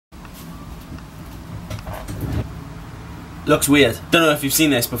Looks weird. Don't know if you've seen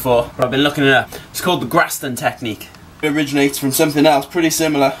this before, but I've been looking it up. It's called the Graston technique. It originates from something else pretty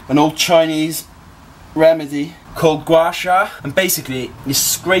similar, an old Chinese remedy called gua sha, and basically you're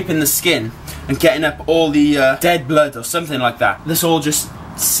scraping the skin and getting up all the dead blood or something like that. That's all just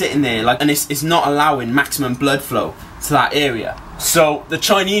sitting there, like, and it's not allowing maximum blood flow to that area. So the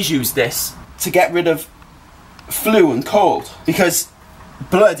Chinese use this to get rid of flu and cold, because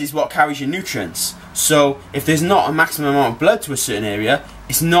blood is what carries your nutrients. So if there's not a maximum amount of blood to a certain area,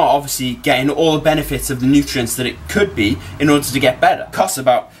 it's not obviously getting all the benefits of the nutrients that it could be in order to get better. It costs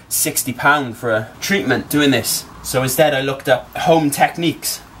about £60 for a treatment doing this. So instead I looked up home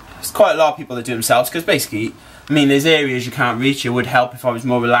techniques. There's quite a lot of people that do themselves, because basically, I mean, there's areas you can't reach. It would help if I was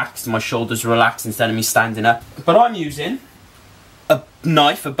more relaxed and my shoulders were relaxed instead of me standing up. But I'm using a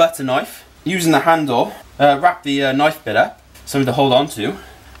knife, a butter knife, using the handle, wrap the knife bit up, something to hold on to,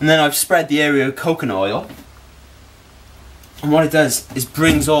 and then I've spread the area with coconut oil, and what it does is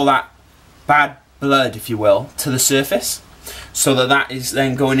brings all that bad blood, if you will, to the surface, so that is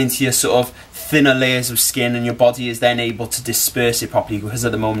then going into your sort of thinner layers of skin, and your body is then able to disperse it properly, because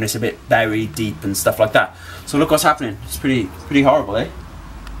at the moment it's a bit buried deep and stuff like that. So look what's happening. It's pretty horrible, eh?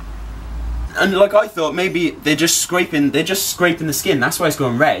 And like, I thought maybe they're just scraping the skin, that's why it's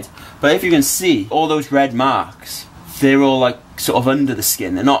going red. But if you can see all those red marks, they're all like sort of under the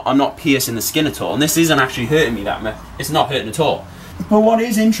skin. I'm not piercing the skin at all, and this isn't actually hurting me that much. It's not hurting at all. But what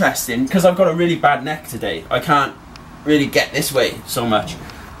is interesting, because I've got a really bad neck today, I can't really get this way so much.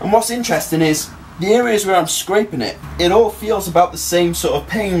 And what's interesting is the areas where I'm scraping it, it all feels about the same sort of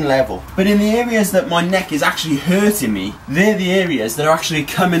pain level. But in the areas that my neck is actually hurting me, they're the areas that are actually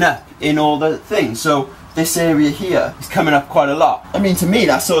coming up in all the things. So this area here is coming up quite a lot. I mean, to me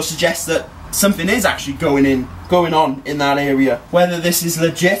that sort of suggests that something is actually going on in that area. Whether this is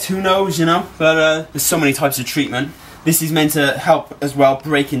legit, who knows, you know? But there's so many types of treatment. This is meant to help as well,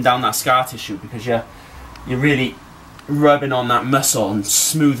 breaking down that scar tissue, because you're really rubbing on that muscle and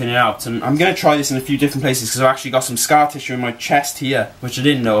smoothing it out. And I'm going to try this in a few different places, because I've actually got some scar tissue in my chest here, which I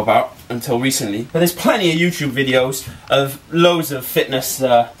didn't know about until recently. But there's plenty of YouTube videos of loads of fitness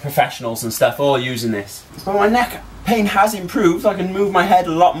professionals and stuff all using this. But my neck pain has improved. I can move my head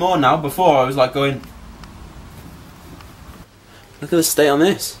a lot more now. Before I was like going, look at the state on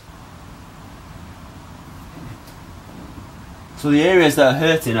this. So the areas that are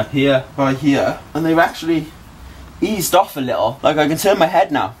hurting up here by here, and they've actually eased off a little. Like, I can turn my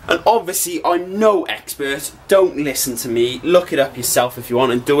head now. And obviously I'm no expert, don't listen to me, look it up yourself if you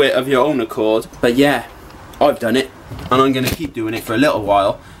want and do it of your own accord. But yeah, I've done it, and I'm going to keep doing it for a little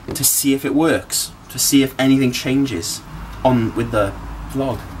while to see if it works, to see if anything changes on with the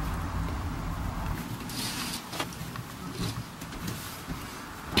vlog.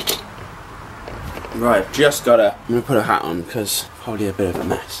 Right, just gotta, I'm gonna put a hat on because probably a bit of a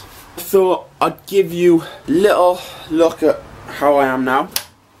mess. I thought I'd give you a little look at how I am now.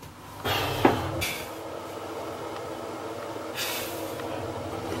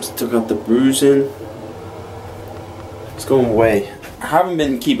 Still got the bruising. It's going away. I haven't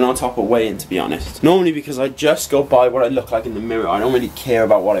been keeping on top of weighing, to be honest. Normally because I just go by what I look like in the mirror. I don't really care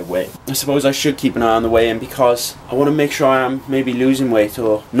about what I weigh. I suppose I should keep an eye on the weigh-in because I want to make sure I am maybe losing weight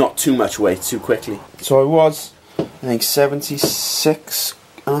or not too much weight too quickly. So I was, I think, 76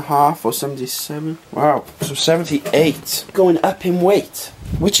 and a half or 77. Wow, so 78. Going up in weight,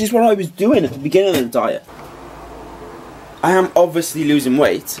 which is what I was doing at the beginning of the diet. I am obviously losing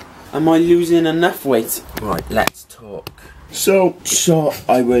weight. Am I losing enough weight? Right, let's talk. So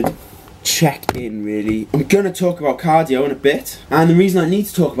I would check in, really. I'm going to talk about cardio in a bit, and the reason I need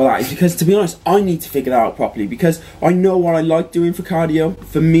to talk about that is because, to be honest, I need to figure that out properly, because I know what I like doing for cardio.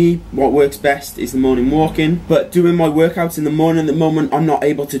 For me, what works best is the morning walking, but doing my workouts in the morning, at the moment, I'm not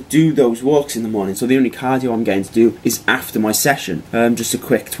able to do those walks in the morning, so the only cardio I'm getting to do is after my session, just a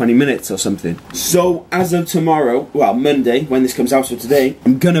quick 20 minutes or something. So, as of tomorrow, well, Monday, when this comes out, so today,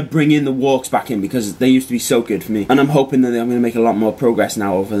 I'm going to bring in the walks back in, because they used to be so good for me, and I'm hoping that I'm going to make a lot more progress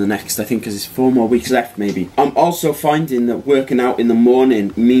now over the next, I think, because it's 4 more weeks left maybe. I'm also finding that working out in the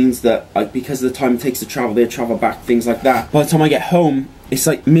morning means that because of the time it takes to travel there, travel back, things like that, by the time I get home it's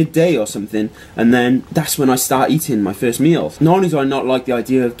like midday or something, and then that's when I start eating my first meals. Not only do I not like the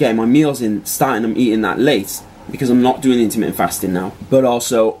idea of getting my meals in, starting them eating that late, because I'm not doing intermittent fasting now, but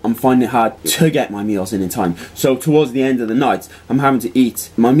also I'm finding it hard to get my meals in time. So towards the end of the night, I'm having to eat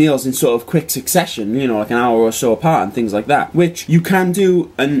my meals in sort of quick succession, you know, like an hour or so apart and things like that, which you can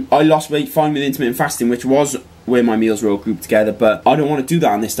do. And I lost weight fine with intermittent fasting, which was where my meals are all grouped together, but I don't want to do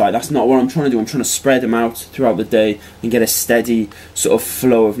that on this diet. That's not what I'm trying to do. I'm trying to spread them out throughout the day and get a steady sort of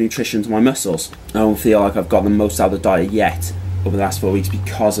flow of nutrition to my muscles. I don't feel like I've got the most out of the diet yet over the last 4 weeks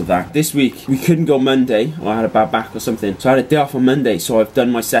because of that. This week we couldn't go Monday, or I had a bad back or something, so I had a day off on Monday, so I've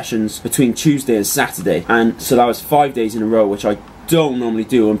done my sessions between Tuesday and Saturday, and so that was 5 days in a row, which I don't normally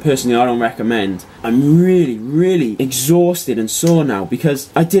do, and personally I don't recommend. I'm really exhausted and sore now because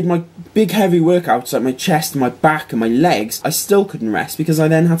I did my big heavy workouts like my chest and my back and my legs. I still couldn't rest because I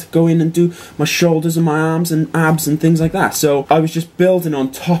then had to go in and do my shoulders and my arms and abs and things like that. So I was just building on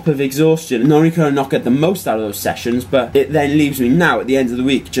top of exhaustion. Not only could I not get the most out of those sessions, but it then leaves me now at the end of the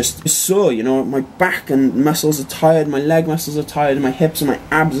week just sore, you know. My back and muscles are tired, my leg muscles are tired, and my hips and my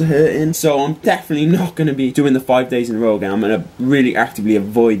abs are hurting. So I'm definitely not going to be doing the 5 days in a row again. I'm going to really actively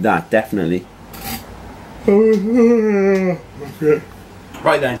avoid that, definitely. Okay.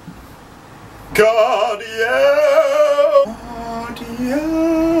 Right then. Cardio!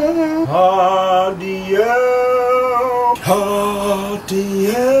 Cardio! Cardio!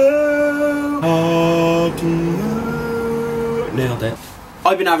 Cardio! Cardio! Nailed it.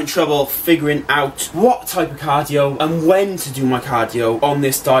 I've been having trouble figuring out what type of cardio and when to do my cardio on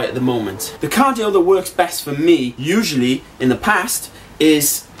this diet at the moment. The cardio that works best for me, usually in the past,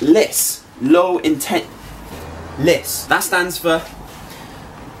 is LIS. Low intent. LIS. That stands for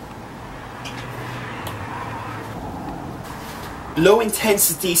low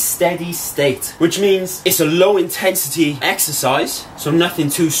intensity steady state, which means it's a low intensity exercise, so nothing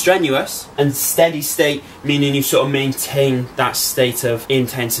too strenuous, and steady state meaning you sort of maintain that state of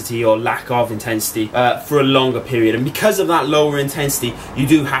intensity or lack of intensity for a longer period. And because of that lower intensity, you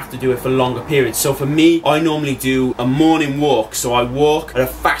do have to do it for longer periods. So for me, I normally do a morning walk, so I walk at a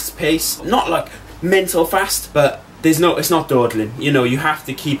fast pace, not like mental fast, but it's not dawdling, you know. You have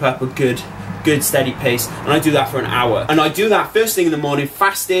to keep up a good steady pace, and I do that for an hour, and I do that first thing in the morning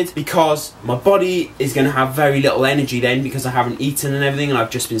fasted because my body is going to have very little energy then because I haven't eaten and everything, and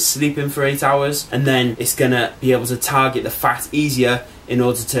I've just been sleeping for 8 hours, and then it's going to be able to target the fat easier in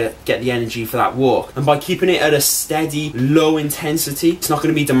order to get the energy for that walk. And by keeping it at a steady low intensity, it's not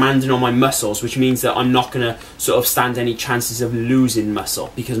going to be demanding on my muscles, which means that I'm not going to sort of stand any chances of losing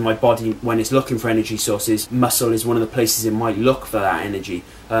muscle, because my body, when it's looking for energy sources, muscle is one of the places it might look for that energy.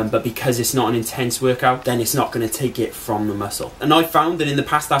 But because it's not an intense workout, then it's not going to take it from the muscle. And I found that in the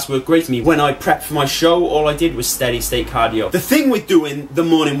past that's worked great for me. When I prepped for my show, all I did was steady state cardio. The thing with doing the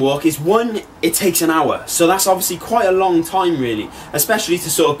morning walk is, one, it takes an hour, so that's obviously quite a long time really, especially to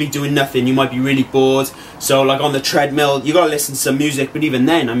sort of be doing nothing. You might be really bored, so like on the treadmill you gotta listen to some music, but even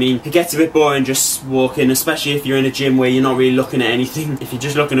then, I mean, it gets a bit boring just walking, especially if you're in a gym where you're not really looking at anything. If you're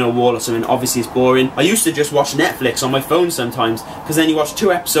just looking at a wall or something, obviously it's boring. I used to just watch Netflix on my phone sometimes, because then you watch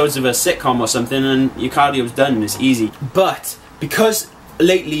 2 episodes of a sitcom or something and your cardio's done and it's easy. But because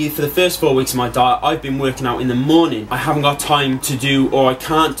lately, for the first 4 weeks of my diet, I've been working out in the morning, I haven't got time to do, or I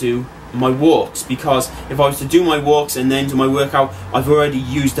can't do, my walks, because if I was to do my walks and then do my workout, I've already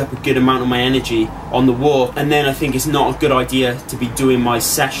used up a good amount of my energy on the walk, and then I think it's not a good idea to be doing my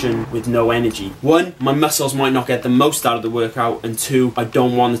session with no energy. One, my muscles might not get the most out of the workout, and two, I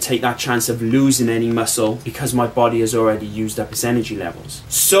don't want to take that chance of losing any muscle because my body has already used up its energy levels.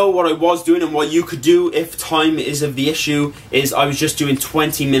 So what I was doing, and what you could do if time is of the issue, is I was just doing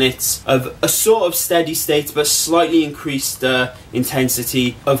 20 minutes of a sort of steady state but slightly increased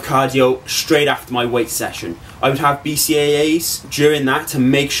intensity of cardio straight after my weight session. I would have BCAAs during that to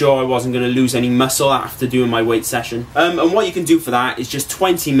make sure I wasn't going to lose any muscle after doing my weight session. And what you can do for that is just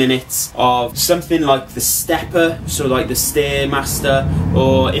 20 minutes of something like the stepper, so like the Stairmaster,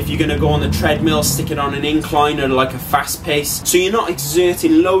 or if you're going to go on the treadmill, stick it on an incline at like a fast pace, so you're not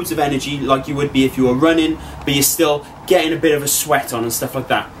exerting loads of energy like you would be if you were running, but you're still getting a bit of a sweat on and stuff like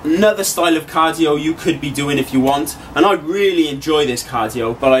that. Another style of cardio you could be doing if you want, and I really enjoy this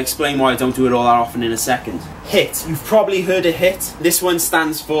cardio, but I'll explain why I don't do it all that often in a second. HIIT. You've probably heard of HIIT. This one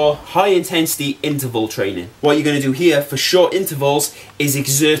stands for high intensity interval training. What you're going to do here for short intervals is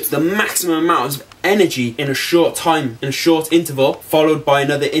exert the maximum amount of energy in a short time, in a short interval, followed by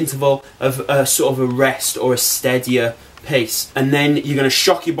another interval of a sort of a rest or a steadier pace, and then you're going to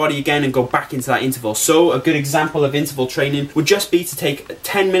shock your body again and go back into that interval. So a good example of interval training would just be to take a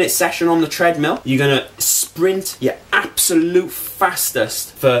 10-minute session on the treadmill. You're going to sprint your absolute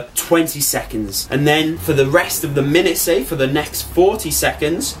fastest for 20 seconds, and then for the rest of the minute, say for the next 40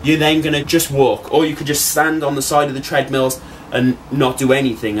 seconds, you're then going to just walk, or you could just stand on the side of the treadmills and not do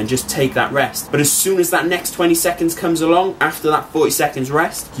anything and just take that rest. But as soon as that next 20 seconds comes along, after that 40 seconds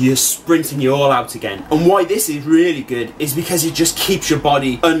rest, you're sprinting you all out again. And why this is really good is because it just keeps your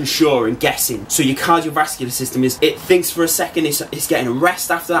body unsure and guessing. So your cardiovascular system it thinks for a second it's getting a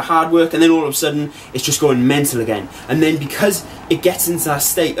rest after that hard work, and then all of a sudden it's just going mental again. And then because it gets into that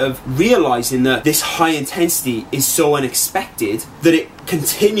state of realizing that this high intensity is so unexpected, that it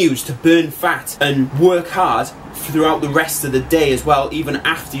continues to burn fat and work hard throughout the rest of the day as well, even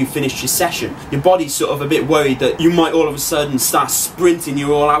after you finish your session. Your body's sort of a bit worried that you might all of a sudden start sprinting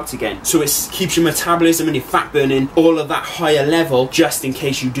you all out again. So it keeps your metabolism and your fat burning all of that higher level, just in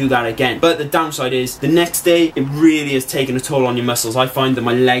case you do that again. But the downside is, the next day, it really has taken a toll on your muscles. I find that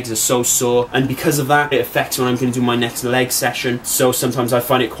my legs are so sore, and because of that, it affects when I'm going to do my next leg session. So sometimes I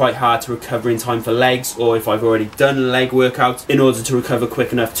find it quite hard to recover in time for legs, or if I've already done a leg workout, in order to recover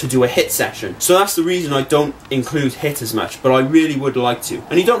quick enough to do a HIIT session. So that's the reason I don't include HIIT as much, but I really would like to.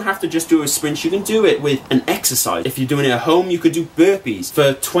 And you don't have to just do a sprint, you can do it with an exercise. If you're doing it at home, you could do burpees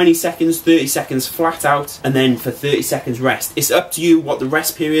for 20 seconds, 30 seconds flat out, and then for 30 seconds rest. It's up to you what the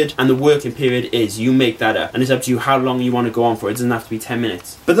rest period and the working period is. You make that up, and it's up to you how long you want to go on for. It doesn't have to be 10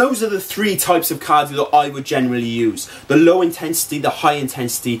 minutes. But those are the three types of cardio that I would generally use: the low intensity, the high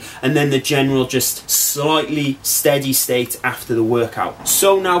intensity, and then the general just slightly steady state after the workout.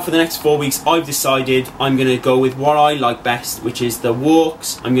 So now for the next 4 weeks, I've decided I'm going to go with what I like best, which is the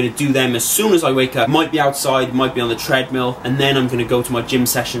walks. I'm going to do them as soon as I wake up. Might be outside, might be on the treadmill, and then I'm going to go to my gym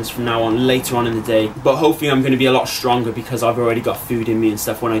sessions from now on, later on in the day. But hopefully I'm going to be a lot stronger because I've already got food in me and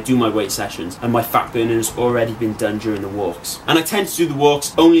stuff when I do my weight sessions, and my fat burning has already been done during the walks. And I tend to do the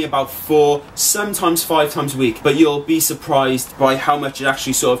walks only about 4, sometimes 5 times a week, but you'll be surprised by how much it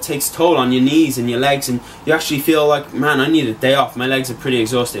actually sort of takes a toll on your knees and your legs, and you actually feel like, man, I need a day off. My legs are pretty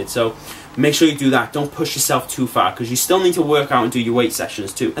exhausted. So make sure you do that. Don't push yourself too far, because you still need to work out and do your weight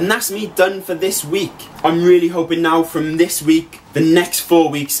sessions too. And that's me done for this week. I'm really hoping now from this week, the next 4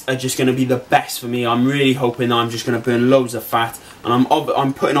 weeks are just going to be the best for me. I'm really hoping that I'm just going to burn loads of fat, and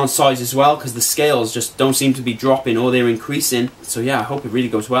I'm putting on size as well, because the scales just don't seem to be dropping, or they're increasing. So yeah, I hope it really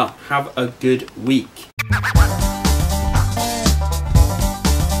goes well. Have a good week.